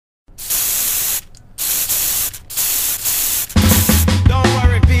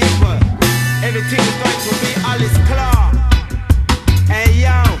everything is going to be all is clear. Hey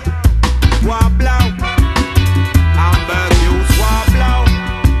yo, Wablow, Hamburg youth Wablow,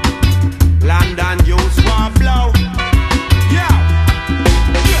 London youth Wablow. Yeah,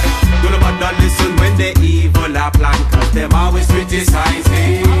 gonna bother listen when the evil are plan, cause them always criticize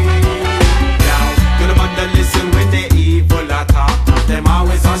me. Yeah, gonna bother listen when the evil are talk, cause them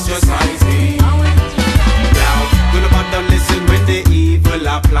always ostracize me. Yeah, gonna bother listen when the evil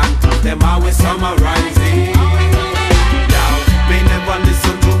are plan, cause them always summarize me. May never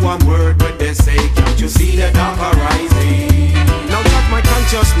listen to one word when they say, can't you see the dark horizon? Now judge my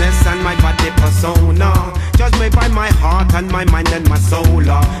consciousness and my body persona. Judge me by my heart and my mind and my soul.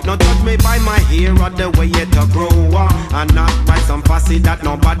 Now judge me by my hair or the way it grow, and not by some fussy that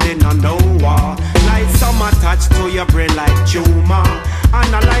nobody no know. Like some attached to your brain like tumor.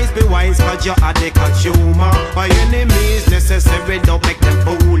 Analyze, be wise, cause you're a consumer. By any means necessary, don't make them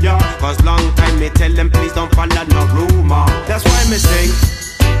fool ya. Cause long time me tell them please don't follow no rumor. That's why me sing.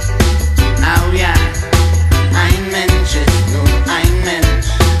 Oh yeah, ein Mensch ist nur ein Mensch,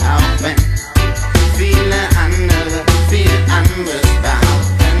 auch wenn viele andere viel anderes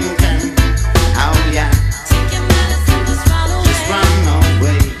behaupten können. Oh yeah, take your medicine, just run away. Just run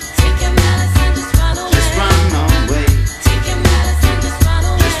away. Take your medicine, just run away. Just run away. Take your medicine, just run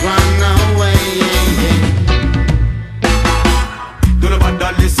away. Just run away, yeah, yeah. Don't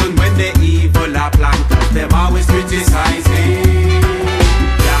bother listen when the evil are plan, cause them always criticize me.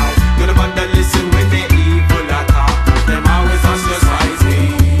 Yeah, don't bother listen when the evil are talk, cause them always ostracize me.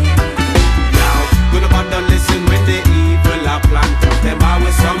 Yeah, don't bother listen when the evil are plan, cause them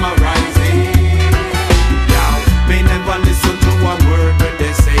always summarize me. Yeah, may never listen to one word when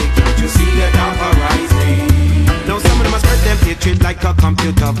they say, can't you see the dark horizon? Now some of them must spread them hatred like a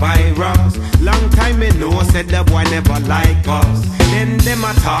computer virus. Long time me know, said the boy never like us. Then them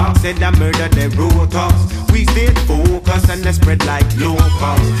attack, said the murder they wrote us. We stayed focused and they spread like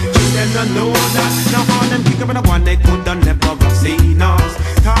locusts. Children don't know that, now all them think about the one they could have never have seen us.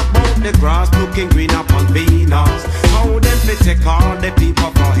 Talk about the grass looking green upon Venus. How them fit take all the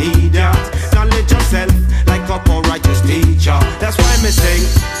people for idiots. Knowledge yourself like a poor righteous teacher. That's why me sing.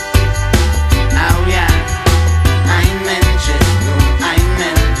 Oh yeah, ein Mensch ist nur ein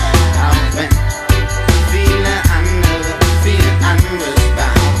Mensch, auch wenn viele andere viel anderes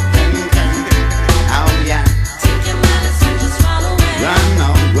behaupten können. Oh yeah, take your medicine, just run away. Run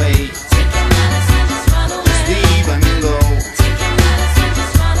away. Take your medicine, just run away. Just leave and go. Take your medicine,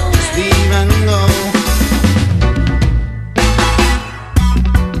 just run away. Just leave and go.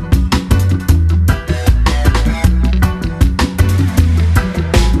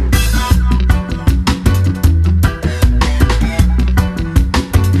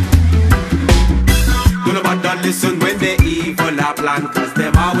 Listen when the evil are plan, cause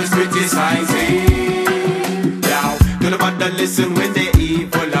them always criticizing. Yeah, don't bother listen when the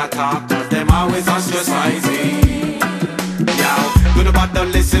evil are talk, cause them always ostracizing. Yeah, don't bother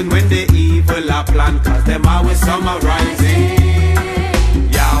listen when the evil are plan, cause them always summarizing.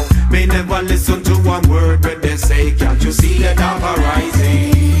 Yeah, may never listen to one word when they say, can't you see the dark horizon?